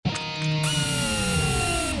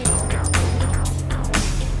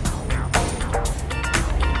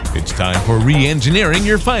time for re-engineering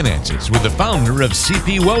your finances with the founder of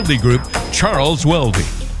CP Weldy Group, Charles Weldy.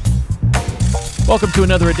 Welcome to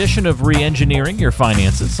another edition of Re-Engineering Your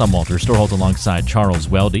Finances. I'm Walter Storholt alongside Charles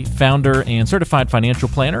Weldy, founder and certified financial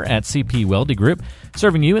planner at CP Weldy Group,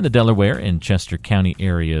 serving you in the Delaware and Chester County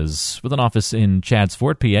areas with an office in Chadds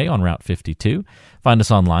Ford, PA on Route 52. Find us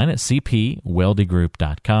online at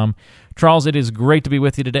cpweldygroup.com. Charles, it is great to be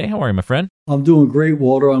with you today. How are you, my friend? I'm doing great,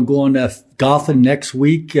 Walter. I'm going golfing next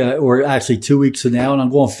week, or actually 2 weeks from now, and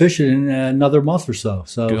I'm going fishing in another month or so.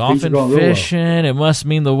 So golfing, fishing, it must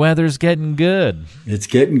mean the weather's getting good. It's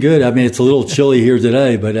getting good. I mean, it's a little chilly here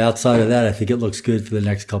today, but outside of that, I think it looks good for the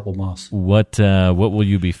next couple months. What will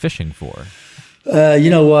you be fishing for? You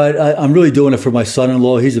know what? I'm really doing it for my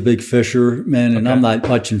son-in-law. He's a big fisherman, and I'm not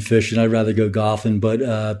much in fishing. I'd rather go golfing.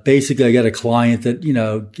 But basically, I got a client that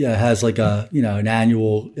has like an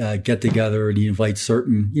annual get together, and he invites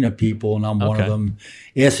certain people, and I'm one of them.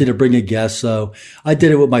 He asked me to bring a guest, so I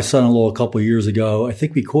did it with my son-in-law a couple of years ago. I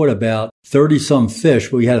think we caught about 30-some fish,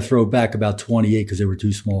 but we had to throw back about 28 because they were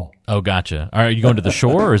too small. Oh, gotcha. Are you going to the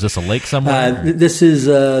shore, or is this a lake somewhere? This is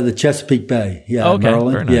the Chesapeake Bay. Yeah, okay,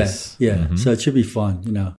 Maryland. Very nice. Yeah. Mm-hmm. So it should be fun.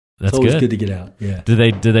 That's it's always good. Good to get out. Yeah. Do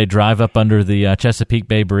they drive up under the Chesapeake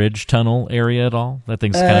Bay Bridge tunnel area at all? That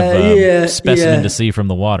thing's kind of specimen to see from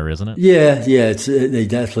the water, isn't it? Yeah. They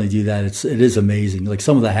definitely do that. It is amazing. Like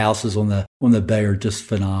some of the houses on the bay are just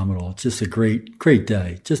phenomenal. It's just a great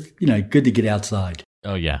day. Just good to get outside.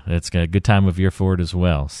 Oh yeah, it's a good time of year for it as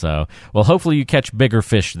well. So, well, hopefully you catch bigger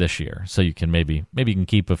fish this year, so you can maybe you can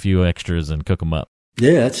keep a few extras and cook them up.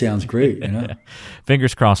 Yeah, that sounds great.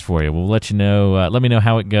 Fingers crossed for you. We'll let you know. Let me know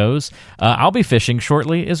how it goes. I'll be fishing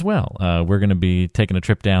shortly as well. We're going to be taking a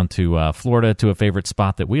trip down to Florida to a favorite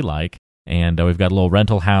spot that we like. And we've got a little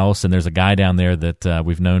rental house, and there's a guy down there that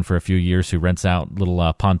we've known for a few years who rents out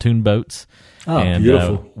little pontoon boats. Oh, and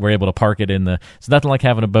beautiful. We're able to park it it's nothing like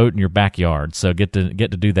having a boat in your backyard. So get to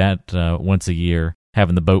do that once a year.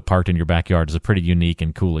 Having the boat parked in your backyard is a pretty unique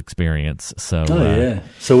and cool experience. So, yeah.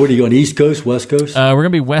 So what are you going, East Coast, West Coast? We're going to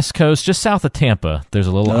be West Coast, just south of Tampa. There's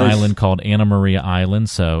a little Nice. island called Anna Maria Island.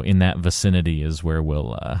 So in that vicinity is where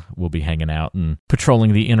we'll be hanging out and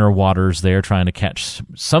patrolling the inner waters there, trying to catch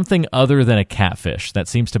something other than a catfish. That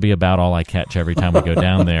seems to be about all I catch every time we go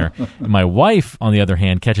down there. My wife, on the other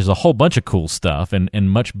hand, catches a whole bunch of cool stuff and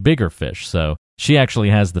much bigger fish. So she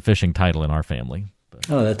actually has the fishing title in our family.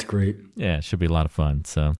 Oh, that's great. Yeah, it should be a lot of fun.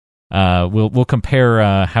 So we'll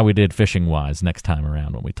compare how we did fishing-wise next time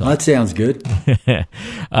around when we talk. That sounds good.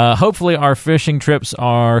 Hopefully our fishing trips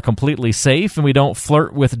are completely safe and we don't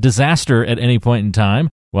flirt with disaster at any point in time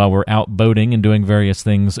while we're out boating and doing various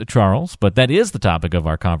things, Charles. But that is the topic of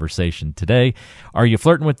our conversation today. Are you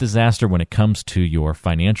flirting with disaster when it comes to your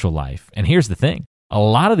financial life? And here's the thing. A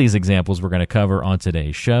lot of these examples we're going to cover on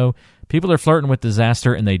today's show, people are flirting with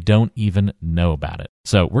disaster and they don't even know about it.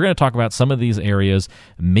 So we're going to talk about some of these areas.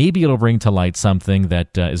 Maybe it'll bring to light something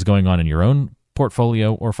that is going on in your own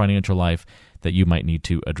portfolio or financial life that you might need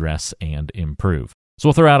to address and improve. So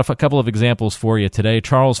we'll throw out a couple of examples for you today.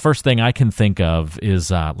 Charles, first thing I can think of is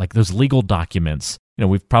like those legal documents.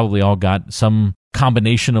 We've probably all got some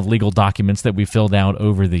combination of legal documents that we filled out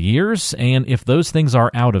over the years. And if those things are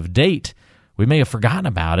out of date, we may have forgotten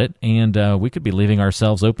about it, and we could be leaving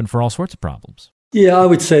ourselves open for all sorts of problems. Yeah, I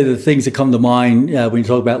would say the things that come to mind when you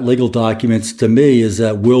talk about legal documents to me is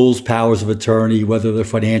wills, powers of attorney, whether they're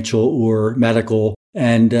financial or medical.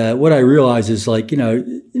 And what I realize is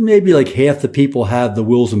maybe like half the people have the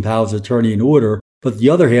wills and powers of attorney in order, but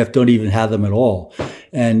the other half don't even have them at all.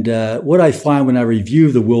 And what I find when I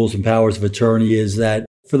review the wills and powers of attorney is that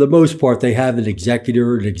for the most part, they have an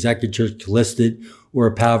executor, an executrix listed, or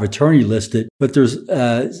a power of attorney listed. But there's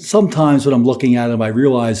sometimes when I'm looking at them, I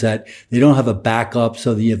realize that they don't have a backup.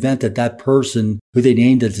 So the event that person who they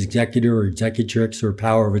named as executor or executrix or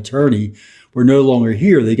power of attorney were no longer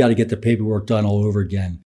here, they got to get the paperwork done all over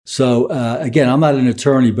again. So again, I'm not an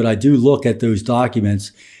attorney, but I do look at those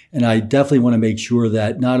documents, and I definitely want to make sure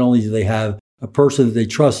that not only do they have a person that they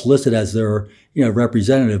trust listed as their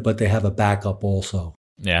representative, but they have a backup also.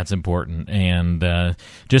 Yeah, it's important. And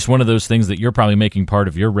just one of those things that you're probably making part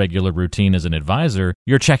of your regular routine as an advisor,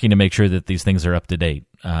 you're checking to make sure that these things are up to date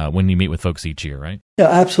when you meet with folks each year, right? Yeah,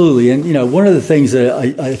 absolutely. And, one of the things that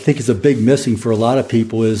I think is a big missing for a lot of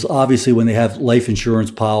people is obviously when they have life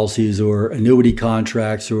insurance policies or annuity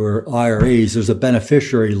contracts or IRAs, there's a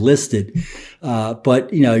beneficiary listed.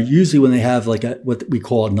 But, usually when they have like what we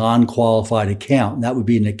call a non-qualified account, and that would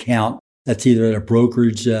be an account that's either at a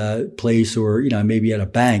brokerage place or, maybe at a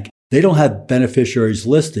bank, they don't have beneficiaries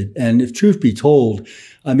listed. And if truth be told,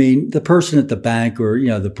 I mean, the person at the bank or,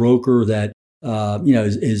 the broker that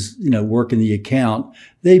is working the account,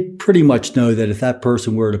 they pretty much know that if that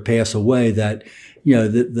person were to pass away, that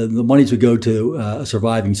the monies would go to a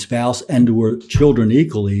surviving spouse and or children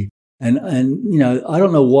equally. And I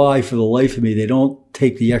don't know why, for the life of me, they don't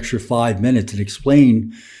take the extra 5 minutes and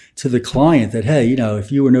explain to the client that, hey,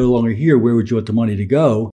 if you were no longer here, where would you want the money to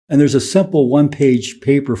go? And there's a simple one-page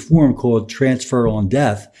paper form called transfer on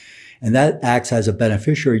death, and that acts as a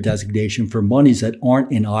beneficiary designation for monies that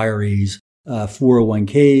aren't in IRAs,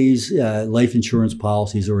 401ks, life insurance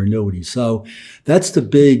policies, or annuities. So that's the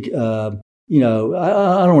big, I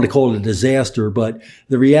don't want to call it a disaster, but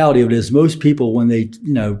the reality of it is most people, when they,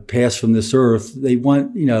 pass from this earth, they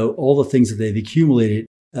want, all the things that they've accumulated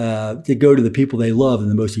to go to the people they love in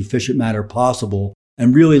the most efficient manner possible.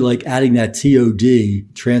 And really like adding that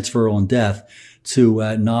TOD, transfer on death,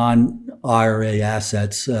 to non-IRA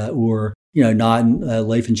assets or,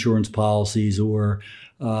 non-life insurance policies or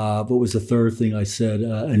what was the third thing I said?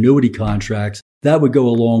 Annuity contracts. That would go a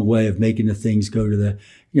long way of making the things go to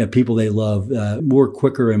the people they love more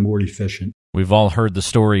quicker and more efficient. We've all heard the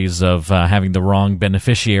stories of having the wrong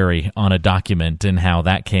beneficiary on a document and how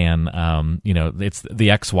that can, it's the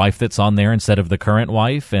ex-wife that's on there instead of the current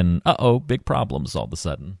wife, and big problems all of a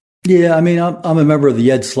sudden. Yeah, I mean, I'm a member of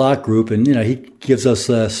the Ed Slott group, and he gives us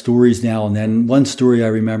stories now and then. One story I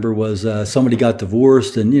remember was somebody got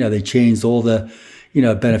divorced, and they changed all the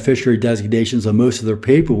beneficiary designations on most of their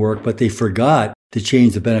paperwork, but they forgot to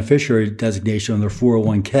change the beneficiary designation on their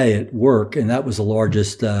 401k at work. And that was the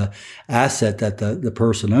largest asset that the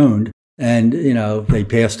person owned. And, they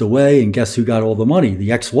passed away, and guess who got all the money?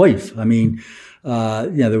 The ex-wife. I mean,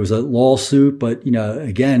 there was a lawsuit, but,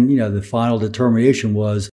 again, the final determination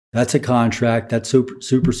was that's a contract that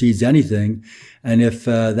supersedes anything. And if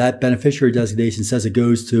that beneficiary designation says it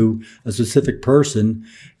goes to a specific person,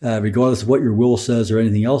 regardless of what your will says or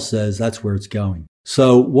anything else says, that's where it's going.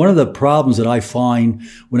 So one of the problems that I find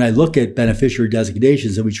when I look at beneficiary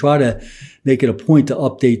designations, and we try to make it a point to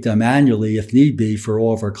update them annually if need be for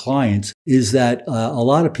all of our clients, is that a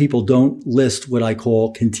lot of people don't list what I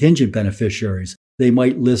call contingent beneficiaries. They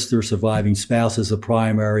might list their surviving spouse as the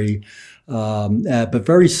primary, but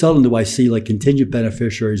very seldom do I see like contingent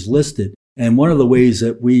beneficiaries listed. And one of the ways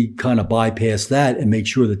that we kind of bypass that and make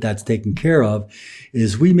sure that that's taken care of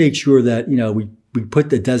is we make sure that, we put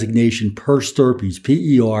the designation per stirpes,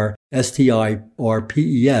 PERSTIRPES,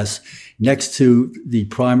 next to the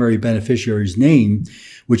primary beneficiary's name,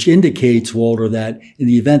 which indicates, Walter, that in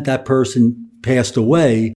the event that person passed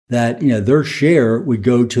away, that, their share would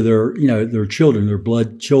go to their children, their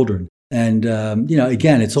blood children. And,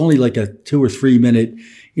 again, it's only like a 2 or 3 minute,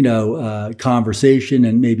 conversation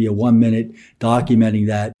and maybe a 1 minute documenting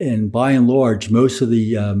that. And by and large, most of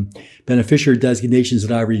the beneficiary designations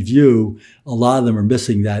that I review, a lot of them are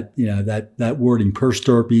missing that, that wording per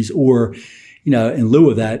stirpes, or, in lieu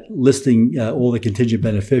of that, listing all the contingent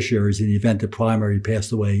beneficiaries in the event the primary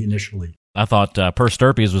passed away initially. I thought per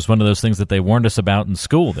stirpes was one of those things that they warned us about in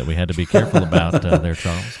school that we had to be careful about there,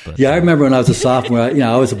 Charles. But, yeah, I remember when I was a sophomore,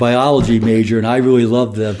 I was a biology major, and I really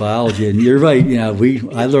loved the biology. And you're right,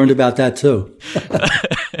 I learned about that too.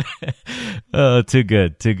 Oh, too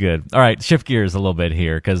good. All right, shift gears a little bit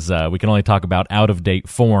here because we can only talk about out-of-date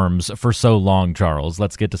forms for so long, Charles.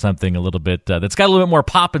 Let's get to something a little bit that's got a little bit more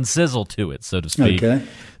pop and sizzle to it, so to speak. Okay.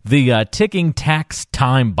 The ticking tax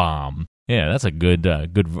time bomb. Yeah, that's a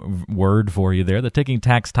good word for you there. The ticking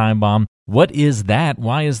tax time bomb. What is that?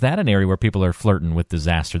 Why is that an area where people are flirting with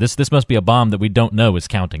disaster? This must be a bomb that we don't know is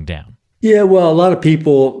counting down. Yeah, well, a lot of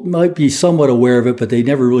people might be somewhat aware of it, but they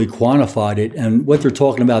never really quantified it. And what they're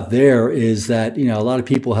talking about there is that, a lot of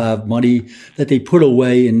people have money that they put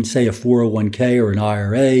away in, say, a 401k or an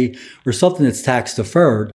IRA or something that's tax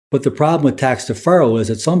deferred. But the problem with tax deferral is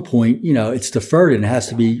at some point, it's deferred and it has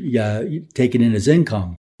to be taken in as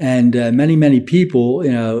income. And many people,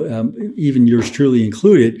 even yours truly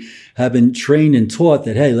included, have been trained and taught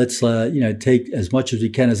that, hey, let's, take as much as we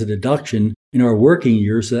can as a deduction in our working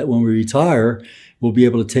years so that when we retire, we'll be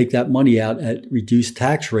able to take that money out at reduced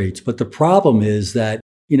tax rates. But the problem is that,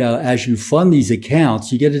 as you fund these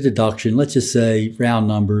accounts, you get a deduction. Let's just say round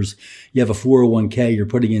numbers, you have a 401k, you're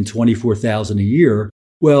putting in $24,000 a year.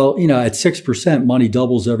 Well, at 6%, money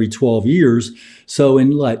doubles every 12 years. So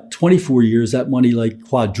in 24 years, that money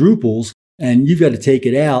quadruples, and you've got to take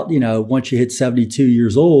it out, once you hit 72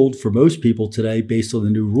 years old for most people today, based on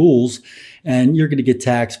the new rules, and you're going to get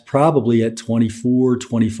taxed probably at 24,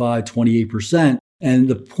 25, 28%. And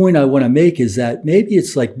the point I want to make is that maybe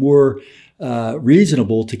it's more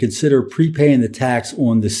reasonable to consider prepaying the tax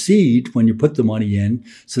on the seed when you put the money in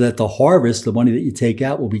so that the harvest, the money that you take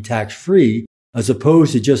out, will be tax-free. as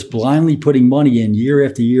opposed to just blindly putting money in year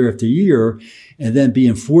after year after year and then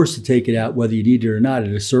being forced to take it out whether you need it or not at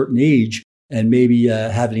a certain age and maybe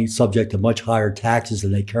having it subject to much higher taxes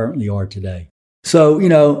than they currently are today.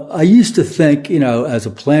 So, I used to think, as a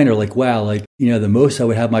planner, like, wow, like, the most I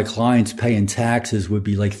would have my clients pay in taxes would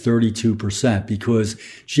be like 32% because,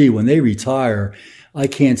 gee, when they retire, I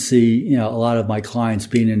can't see, a lot of my clients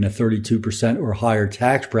being in a 32% or higher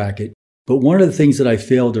tax bracket. But one of the things that I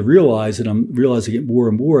failed to realize, and I'm realizing it more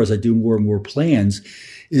and more as I do more and more plans,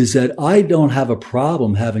 is that I don't have a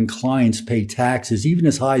problem having clients pay taxes even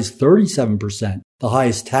as high as 37%, the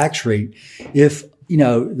highest tax rate, if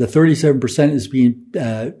the 37% is being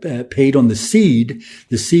paid on the seed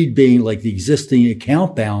being like the existing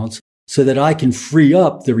account balance, so that I can free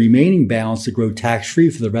up the remaining balance to grow tax-free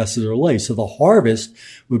for the rest of their life. So the harvest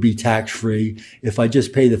would be tax-free if I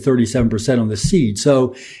just pay the 37% on the seed.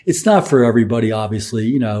 So it's not for everybody, obviously.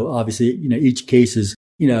 Each case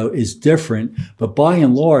is different. But by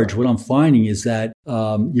and large, what I'm finding is that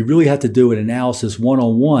you really have to do an analysis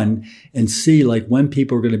one-on-one and see like when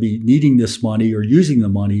people are going to be needing this money or using the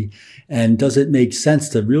money. And does it make sense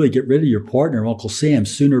to really get rid of your partner, Uncle Sam,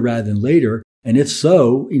 sooner rather than later? And if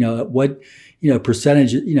so, what,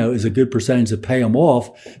 percentage, is a good percentage to pay them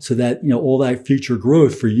off so that, all that future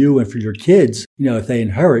growth for you and for your kids, if they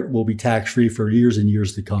inherit, will be tax-free for years and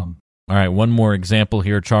years to come. All right, one more example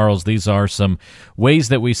here, Charles. These are some ways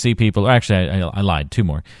that we see people, actually, I lied, two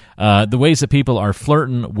more. The ways that people are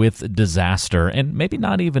flirting with disaster and maybe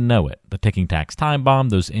not even know it. The ticking tax time bomb,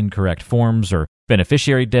 those incorrect forms or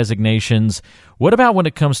beneficiary designations. What about when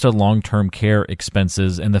it comes to long-term care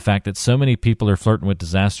expenses and the fact that so many people are flirting with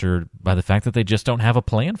disaster by the fact that they just don't have a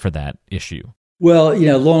plan for that issue? Well,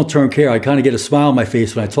 long-term care, I kind of get a smile on my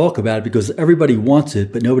face when I talk about it because everybody wants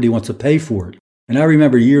it, but nobody wants to pay for it. And I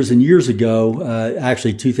remember years and years ago,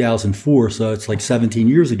 actually 2004, so it's like 17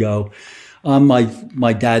 years ago, I'm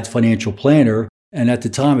my dad's financial planner. And at the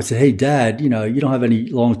time I said, hey, Dad, you don't have any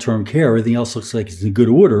long-term care. Everything else looks like it's in good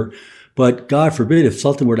order. But God forbid, if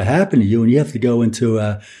something were to happen to you and you have to go into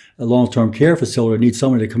a long-term care facility or need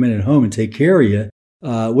someone to come in at home and take care of you,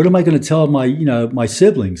 what am I going to tell my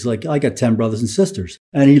siblings? Like, I got 10 brothers and sisters.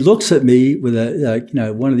 And he looks at me with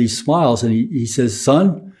one of these smiles and he says,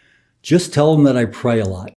 son, just tell them that I pray a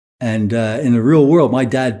lot. And in the real world, my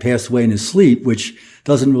dad passed away in his sleep, which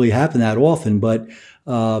doesn't really happen that often. But,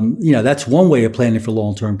 that's one way of planning for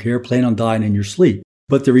long-term care, plan on dying in your sleep.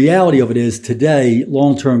 But the reality of it is today,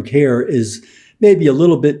 long-term care is maybe a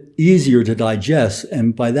little bit easier to digest.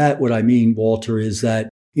 And by that, what I mean, Walter, is that,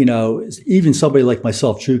 even somebody like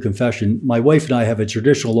myself, true confession, my wife and I have a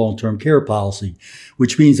traditional long-term care policy,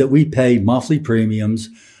 which means that we pay monthly premiums.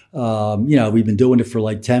 We've been doing it for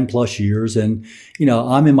like 10 plus years. And,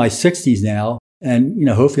 I'm in my 60s now. And,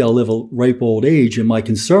 hopefully I'll live a ripe old age. And my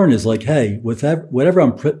concern is like, hey, with whatever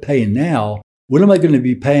I'm paying now, what am I going to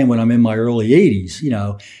be paying when I'm in my early 80s,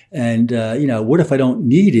 And, what if I don't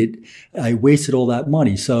need it? I wasted all that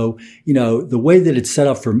money. So, the way that it's set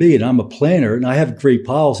up for me, and I'm a planner and I have great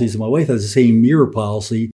policies and my wife has the same mirror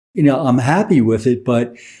policy, I'm happy with it.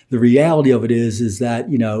 But the reality of it is that,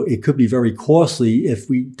 it could be very costly if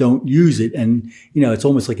we don't use it. And, it's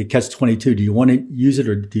almost like a catch-22. Do you want to use it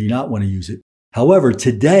or do you not want to use it? However,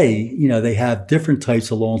 today, they have different types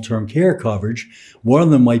of long-term care coverage. One of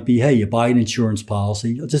them might be, hey, you buy an insurance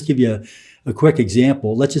policy. I'll just give you a quick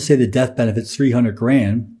example. Let's just say the death benefit's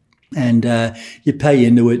 $300,000 and you pay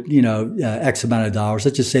into it, X amount of dollars.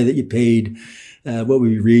 Let's just say that you paid what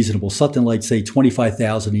would be reasonable, something like, say,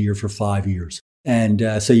 $25,000 a year for 5 years. And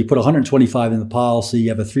so you put $125 in the policy, you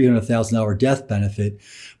have a $300,000 death benefit.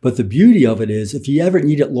 But the beauty of it is if you ever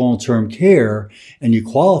needed long-term care and you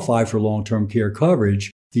qualify for long-term care coverage,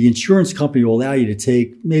 the insurance company will allow you to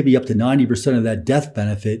take maybe up to 90% of that death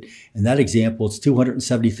benefit. In that example, it's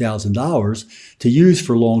 $270,000 to use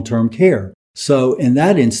for long-term care. So in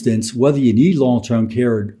that instance, whether you need long-term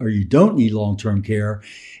care or you don't need long-term care,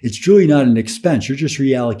 it's truly not an expense. You're just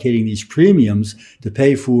reallocating these premiums to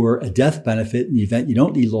pay for a death benefit in the event you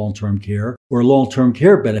don't need long-term care or a long-term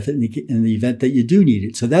care benefit in the event that you do need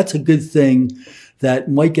it. So that's a good thing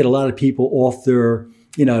that might get a lot of people off their,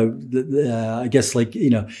 looking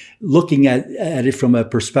at it from a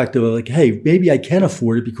perspective of like, hey, maybe I can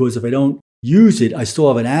afford it because if I don't use it, I still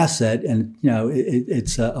have an asset and,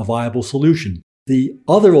 it's a viable solution. The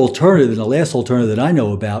other alternative and the last alternative that I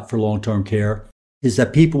know about for long-term care is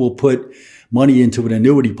that people will put money into an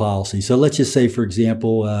annuity policy. So let's just say, for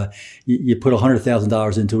example, you put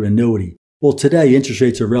 $100,000 into an annuity. Well, today interest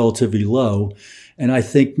rates are relatively low. And I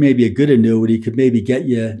think maybe a good annuity could maybe get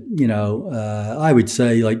you, I would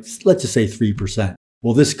say like, let's just say 3%.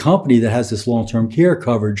 Well, this company that has this long-term care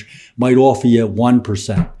coverage might offer you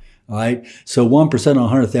 1%. All right. So 1% on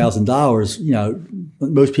 $100,000,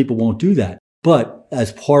 most people won't do that. But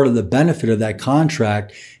as part of the benefit of that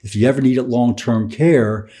contract, if you ever needed long-term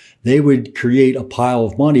care, they would create a pile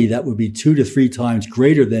of money that would be 2 to 3 times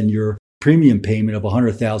greater than your premium payment of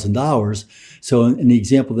 $100,000. So in the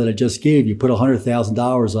example that I just gave, you put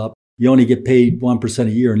 $100,000 up, you only get paid 1%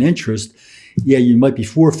 a year in interest. Yeah, you might be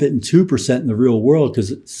forfeiting 2% in the real world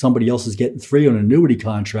because somebody else is getting 3% on an annuity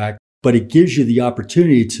contract. But it gives you the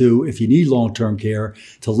opportunity to, if you need long-term care,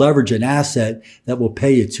 to leverage an asset that will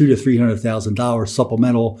pay you $200,000 to $300,000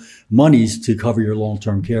 supplemental monies to cover your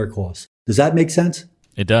long-term care costs. Does that make sense?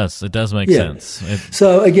 It does. It does make sense.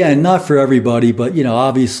 So again, not for everybody, but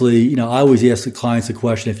obviously, I always ask the clients the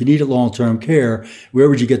question: if you needed long-term care, where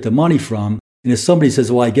would you get the money from? And if somebody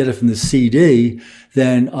says, well, I get it from the CD,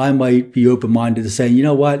 then I might be open-minded to saying, you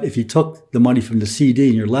know what, if you took the money from the CD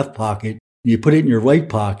in your left pocket, you put it in your right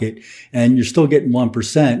pocket and you're still getting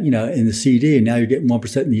 1%, in the CD, and now you're getting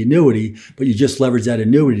 1% in the annuity, but you just leverage that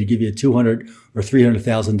annuity to give you a $200,000 or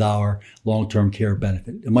 $300,000 long-term care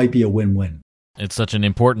benefit. It might be a win-win. It's such an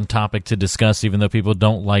important topic to discuss, even though people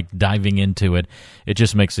don't like diving into it. It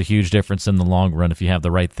just makes a huge difference in the long run if you have the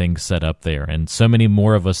right things set up there. And so many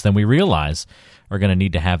more of us than we realize are going to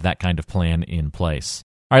need to have that kind of plan in place.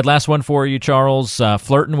 All right, last one for you, Charles.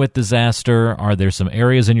 Flirting with disaster. Are there some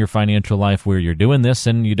areas in your financial life where you're doing this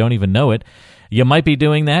and you don't even know it? You might be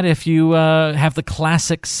doing that if you have the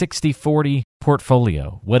classic 60-40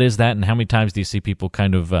 portfolio. What is that, and how many times do you see people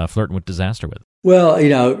kind of flirting with disaster with it? Well,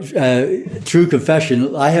 true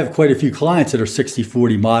confession, I have quite a few clients that are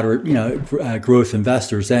 60-40 moderate, growth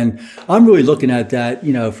investors. And I'm really looking at that,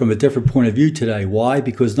 from a different point of view today. Why?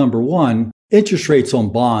 Because number one, interest rates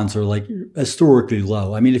on bonds are like historically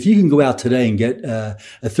low. I mean, if you can go out today and get a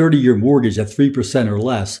 30-year mortgage at 3% or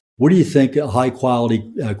less, what do you think a high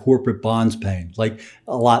quality corporate bond's paying? Like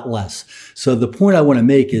a lot less. So the point I want to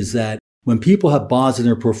make is that when people have bonds in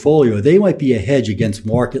their portfolio, they might be a hedge against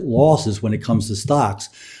market losses when it comes to stocks.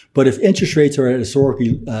 But if interest rates are at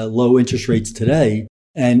historically low interest rates today,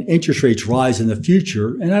 and interest rates rise in the future,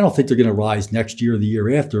 and I don't think they're going to rise next year or the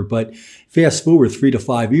year after, but fast forward 3 to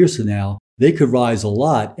 5 years from now, they could rise a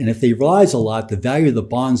lot. And if they rise a lot, the value of the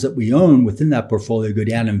bonds that we own within that portfolio go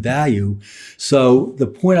down in value. So the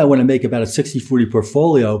point I want to make about a 60-40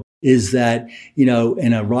 portfolio is that,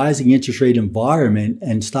 in a rising interest rate environment,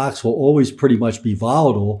 and stocks will always pretty much be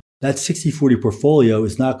volatile, that 60-40 portfolio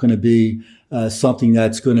is not going to be something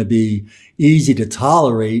that's going to be easy to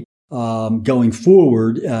tolerate going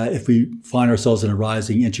forward if we find ourselves in a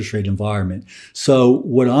rising interest rate environment. So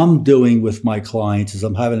what I'm doing with my clients is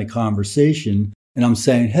I'm having a conversation and I'm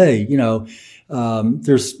saying, hey,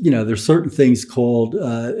 there's certain things called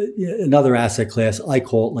another asset class. I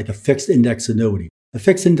call it like a fixed index annuity. A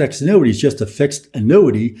fixed index annuity is just a fixed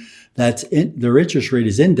annuity that's their interest rate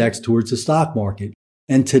is indexed towards the stock market.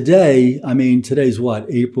 And today's what,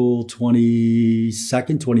 April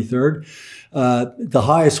 22nd, 23rd? The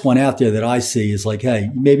highest one out there that I see is like, hey,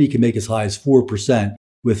 maybe you can make as high as 4%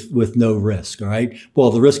 with no risk, all right?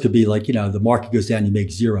 Well, the risk could be like, the market goes down, you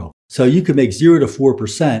make zero. So you could make 0 to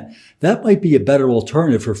 4%. That might be a better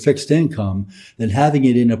alternative for fixed income than having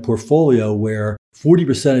it in a portfolio where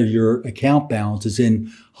 40% of your account balance is in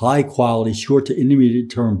high quality, short to intermediate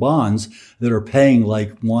term bonds that are paying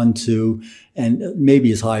like 1, 2, and maybe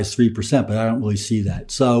as high as 3%, but I don't really see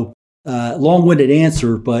that. So long-winded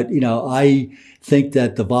answer, but I think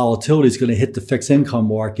that the volatility is going to hit the fixed income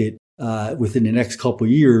market within the next couple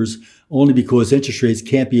of years, only because interest rates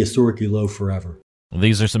can't be historically low forever. Well,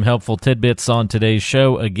 these are some helpful tidbits on today's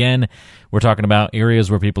show. Again, we're talking about areas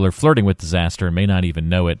where people are flirting with disaster and may not even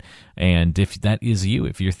know it. And if that is you,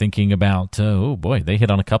 if you're thinking about, oh boy, they hit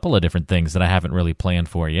on a couple of different things that I haven't really planned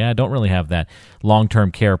for. Yeah, I don't really have that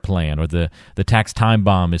long-term care plan, or the tax time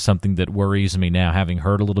bomb is something that worries me now, having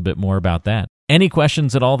heard a little bit more about that. Any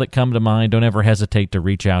questions at all that come to mind, don't ever hesitate to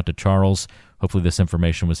reach out to Charles. Hopefully this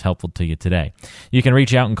information was helpful to you today. You can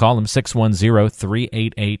reach out and call him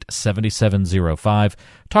 610-388-7705.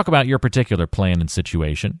 Talk about your particular plan and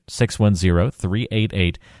situation,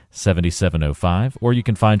 610-388-7705. Or you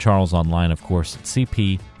can find Charles online, of course, at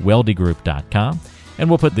cpweldygroup.com. And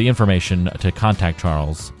we'll put the information to contact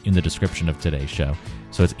Charles in the description of today's show,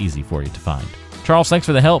 so it's easy for you to find. Charles, thanks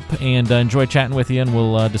for the help, and enjoy chatting with you, and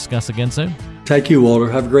we'll discuss again soon. Thank you, Walter.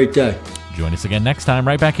 Have a great day. Join us again next time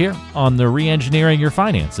right back here on the Reengineering Your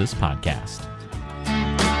Finances podcast.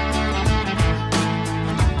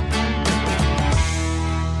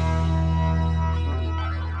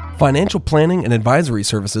 Financial planning and advisory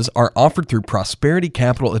services are offered through Prosperity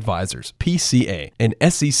Capital Advisors, PCA, an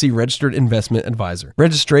SEC-registered investment advisor.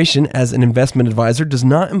 Registration as an investment advisor does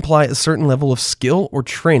not imply a certain level of skill or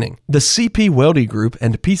training. The CP Weldy Group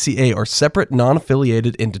and PCA are separate,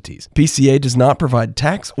 non-affiliated entities. PCA does not provide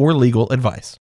tax or legal advice.